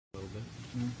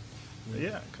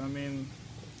Yeah, I mean,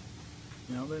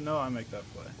 they know I make that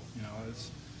play.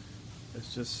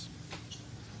 It's just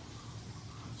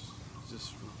it's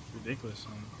just ridiculous.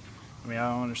 And I mean, I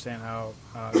don't understand how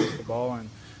I miss the ball, and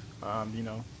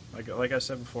like I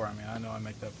said before, I mean, I know I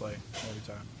make that play every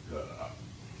time.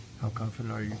 How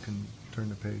confident are you can turn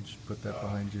the page, put that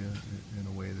behind you in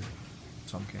a way that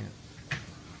some can't?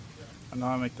 I know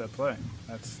I make that play.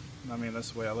 That's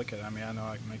the way I look at it. I mean, I know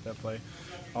I can make that play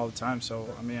all the time. So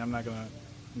I mean, I'm not gonna.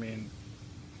 I mean,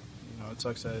 it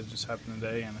sucks that it just happened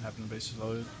today and it happened to bases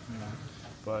loaded.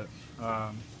 But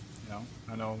I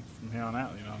know from here on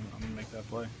out, I'm gonna make that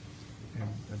play. And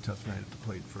a tough night at the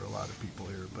plate for a lot of people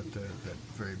here, but that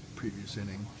very previous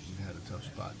inning, you had a tough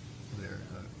spot there.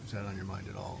 Is that on your mind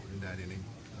at all in that inning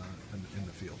in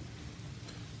the field?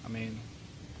 I mean,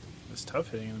 it's tough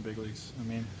hitting in the big leagues. I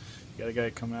mean, you got a guy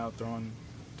coming out throwing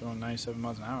 97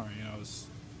 miles an hour. It's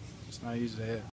not easy to hit.